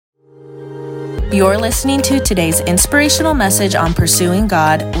You're listening to today's inspirational message on pursuing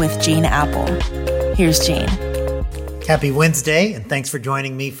God with Gene Apple. Here's Gene. Happy Wednesday, and thanks for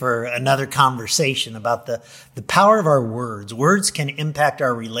joining me for another conversation about the power of our words. Words can impact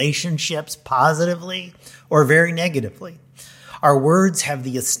our relationships positively or very negatively. Our words have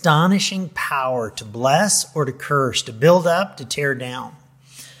the astonishing power to bless or to curse, to build up, to tear down.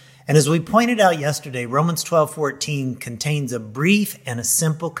 And as we pointed out yesterday, Romans 12:14 contains a brief and a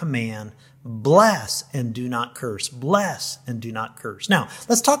simple command: bless and do not curse. Bless and do not curse. Now,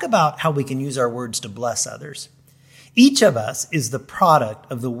 let's talk about how we can use our words to bless others. Each of us is the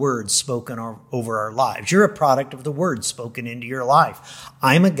product of the words spoken over our lives. You're a product of the words spoken into your life.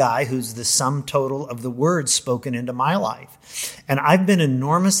 I'm a guy who's the sum total of the words spoken into my life. And I've been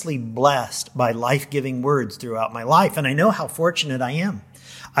enormously blessed by life-giving words throughout my life. And I know how fortunate I am.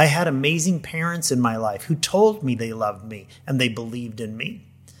 I had amazing parents in my life who told me they loved me and they believed in me.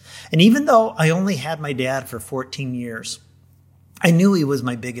 And even though I only had my dad for 14 years, I knew he was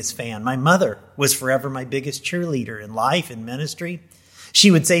my biggest fan. My mother was forever my biggest cheerleader in life and ministry.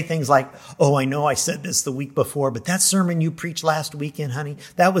 She would say things like, "Oh, I know I said this the week before, but that sermon you preached last weekend, honey,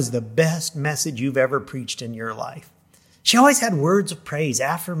 that was the best message you've ever preached in your life." She always had words of praise,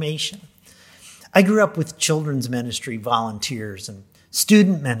 affirmation. I grew up with children's ministry volunteers and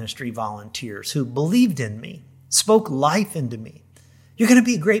student ministry volunteers who believed in me, spoke life into me. You're going to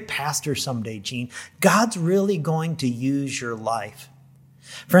be a great pastor someday, Gene. God's really going to use your life.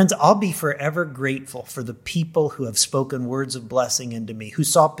 Friends, I'll be forever grateful for the people who have spoken words of blessing into me, who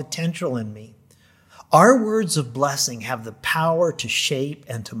saw potential in me. Our words of blessing have the power to shape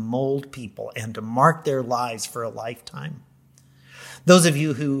and to mold people and to mark their lives for a lifetime. Those of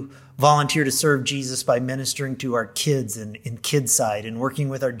you who volunteer to serve Jesus by ministering to our kids in Kidside and working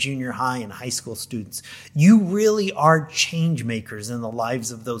with our junior high and high school students, you really are change makers in the lives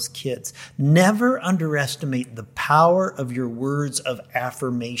of those kids. Never underestimate the power of your words of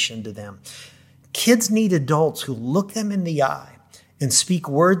affirmation to them. Kids need adults who look them in the eye and speak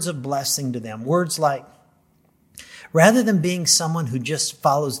words of blessing to them. Words like, "Rather than being someone who just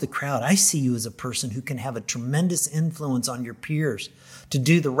follows the crowd, I see you as a person who can have a tremendous influence on your peers to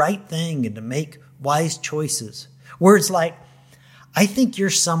do the right thing and to make wise choices." Words like, "I think you're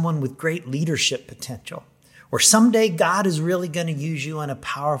someone with great leadership potential," or "Someday God is really going to use you in a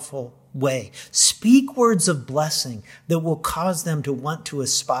powerful way." Speak words of blessing that will cause them to want to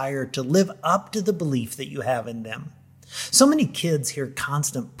aspire to live up to the belief that you have in them. So many kids hear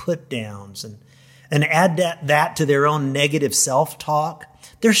constant put downs and add that to their own negative self-talk.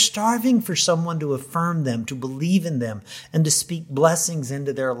 They're starving for someone to affirm them, to believe in them, and to speak blessings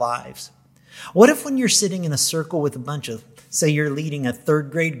into their lives. What if when you're sitting in a circle with a bunch of, say you're leading a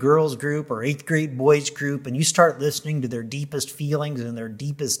 3rd grade girls group or 8th grade boys group, and you start listening to their deepest feelings and their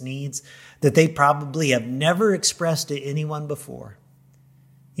deepest needs that they probably have never expressed to anyone before?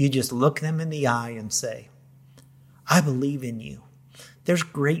 You just look them in the eye and say, "I believe in you. There's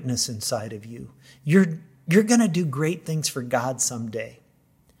greatness inside of you. You're going to do great things for God someday."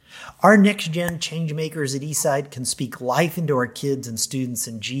 Our next-gen change makers at Eastside can speak life into our kids and students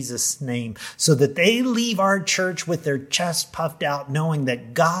in Jesus' name so that they leave our church with their chest puffed out, knowing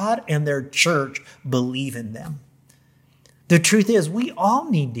that God and their church believe in them. The truth is, we all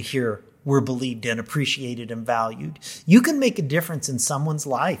need to hear we're believed in, appreciated, and valued. You can make a difference in someone's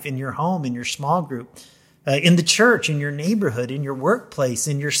life, in your home, in your small group, in the church, in your neighborhood, in your workplace,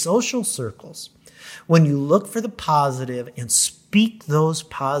 in your social circles. When you look for the positive and speak those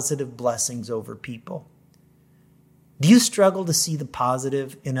positive blessings over people. Do you struggle to see the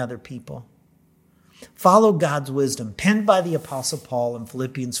positive in other people? Follow God's wisdom, penned by the Apostle Paul in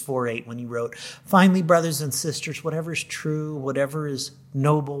Philippians 4:8 when he wrote, "Finally, brothers and sisters, whatever is true, whatever is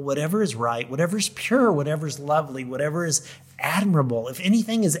noble, whatever is right, whatever is pure, whatever is lovely, whatever is admirable, if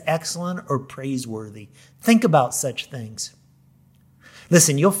anything is excellent or praiseworthy, think about such things."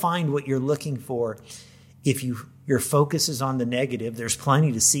 Listen, you'll find what you're looking for if your focus is on the negative. There's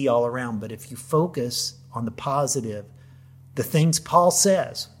plenty to see all around, but if you focus on the positive, the things Paul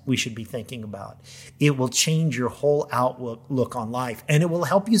says we should be thinking about, it will change your whole outlook on life, and it will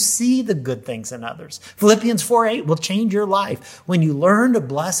help you see the good things in others. Philippians 4:8 will change your life. When you learn to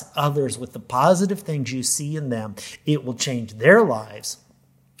bless others with the positive things you see in them, it will change their lives,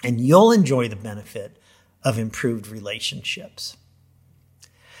 and you'll enjoy the benefit of improved relationships.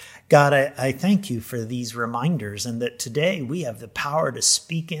 God, I thank you for these reminders and that today we have the power to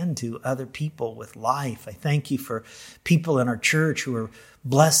speak into other people with life. I thank you for people in our church who are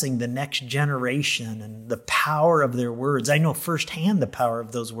blessing the next generation and the power of their words. I know firsthand the power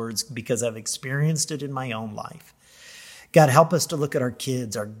of those words because I've experienced it in my own life. God, help us to look at our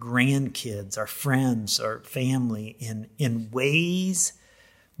kids, our grandkids, our friends, our family in ways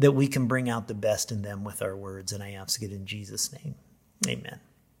that we can bring out the best in them with our words. And I ask it in Jesus' name. Amen.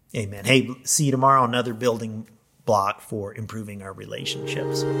 Amen. Hey, see you tomorrow. Another building block for improving our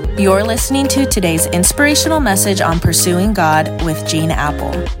relationships. You're listening to today's inspirational message on pursuing God with Gene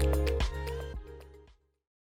Apple.